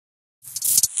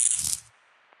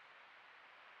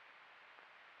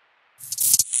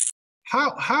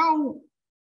how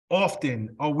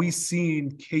often are we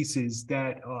seeing cases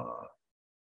that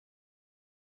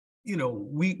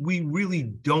we really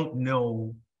don't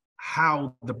know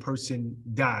how the person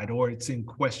died, or it's in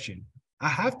question? I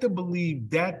have to believe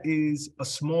that is a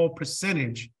small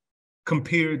percentage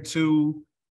compared to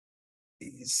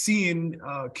seeing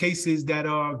cases that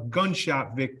are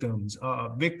gunshot victims,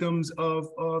 victims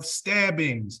of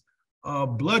stabbings,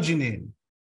 bludgeoning.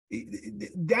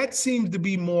 That seems to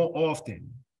be more often.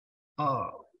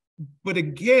 But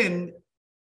again,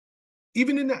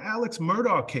 even in the Alex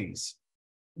Murdaugh case,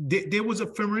 there was a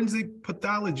forensic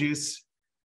pathologist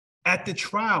at the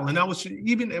trial. And I was,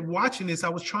 even watching this, I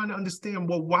was trying to understand,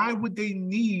 well, why would they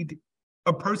need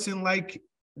a person like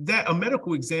that, a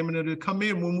medical examiner, to come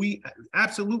in when we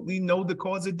absolutely know the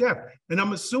cause of death? And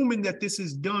I'm assuming that this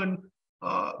is done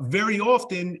very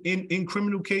often in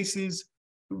criminal cases,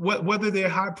 whether they're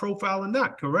high profile or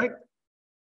not, correct?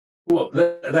 Well,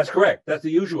 that's correct. That's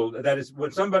the usual. That is,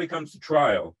 when somebody comes to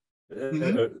trial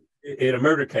in a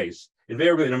murder case,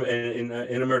 invariably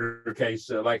in a murder case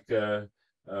like the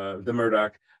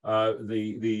Murdaugh,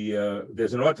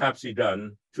 there's an autopsy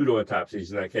done, two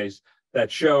autopsies in that case,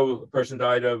 that show a person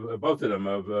died of, both of them,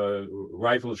 of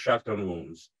rifle shotgun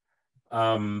wounds.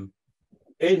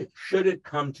 Should it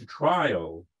come to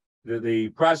trial, the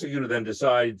prosecutor then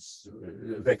decides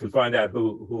they can find out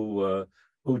who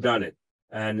done it.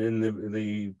 And in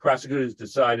the prosecutors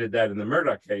decided that in the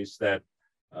Murdaugh case that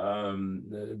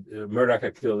Murdaugh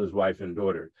had killed his wife and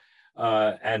daughter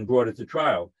and brought it to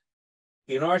trial.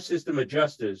 In our system of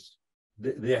justice,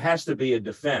 there has to be a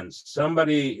defense,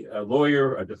 somebody, a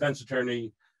lawyer, a defense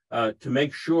attorney, to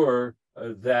make sure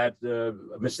that a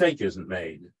mistake isn't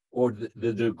made, or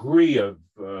the degree of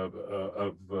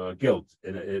guilt,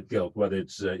 whether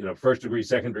it's first degree,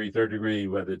 second degree, third degree,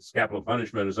 whether it's capital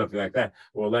punishment or something like that,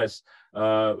 or less,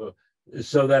 so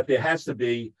that there has to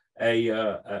be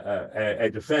a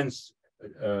defense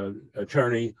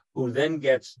attorney who then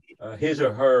gets his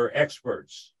or her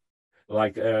experts,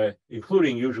 like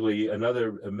including usually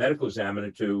another medical examiner,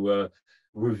 to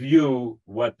review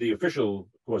what the official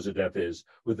cause of death is.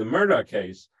 With the Murdaugh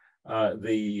case,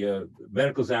 the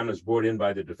medical examiners brought in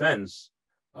by the defense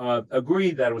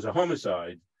agreed that it was a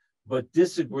homicide, but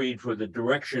disagreed for the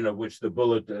direction of which the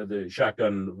bullet, the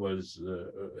shotgun was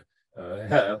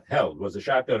held. Was the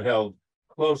shotgun held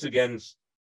close against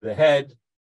the head,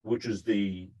 which is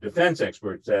the defense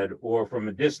expert said, or from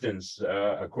a distance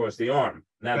across the arm?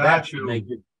 Now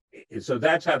so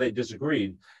that's how they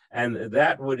disagreed, and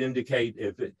that would indicate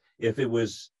if it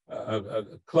was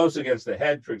close against the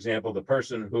head, for example, the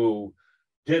person who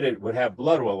did it would have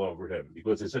blood all over him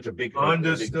because it's such a big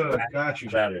understood. Got you.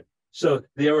 About it. So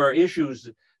there are issues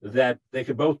that they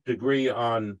could both agree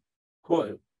on.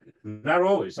 Not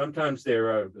always. Sometimes there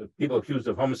are people accused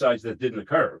of homicides that didn't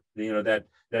occur.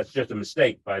 That's just a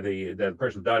mistake by the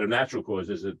person died of natural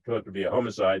causes. It's thought to be a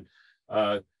homicide,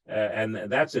 and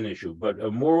that's an issue. But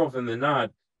more often than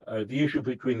not, the issue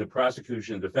between the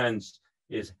prosecution and defense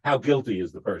is how guilty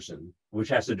is the person, which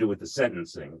has to do with the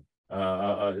sentencing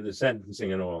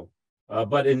and all.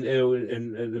 But in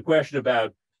the question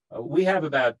about, we have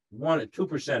about 1 or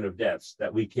 2% of deaths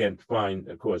that we can't find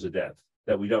a cause of death,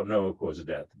 that we don't know a cause of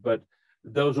death. But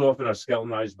those often are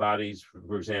skeletonized bodies,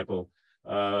 for example,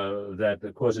 that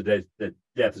the cause of death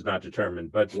is not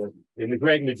determined. But in the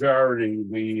great majority,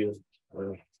 the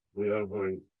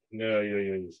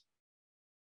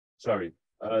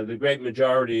great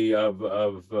majority of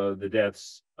the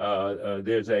deaths,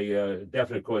 there's a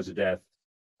definite cause of death.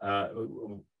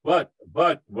 But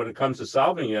when it comes to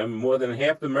solving them, more than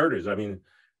half the murders, I mean,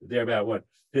 there are about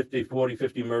 50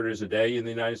 murders a day in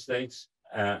the United States,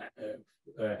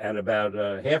 and about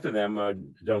half of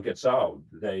them don't get solved.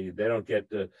 They don't get.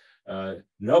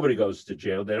 Nobody goes to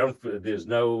jail. They don't. There's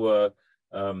no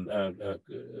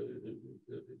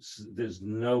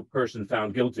person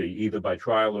found guilty either by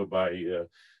trial or by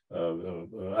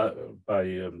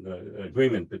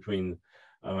agreement between.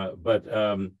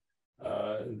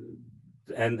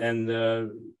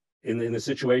 In the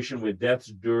situation with deaths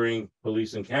during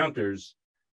police encounters,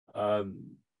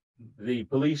 the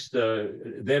police,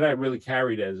 they're not really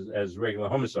carried as regular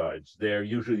homicides. They're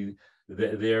usually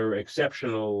they're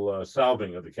exceptional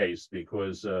solving of the case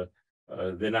because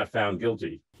they're not found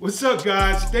guilty. What's up,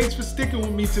 guys? Thanks for sticking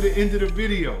with me to the end of the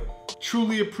video.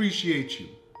 Truly appreciate you.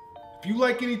 If you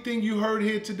like anything you heard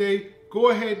here today, go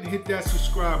ahead and hit that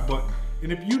subscribe button.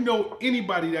 And if you know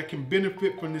anybody that can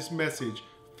benefit from this message,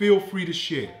 feel free to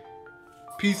share.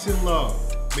 Peace and love.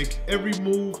 Make every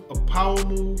move a power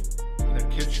move, and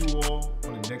I'll catch you all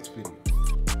on the next video.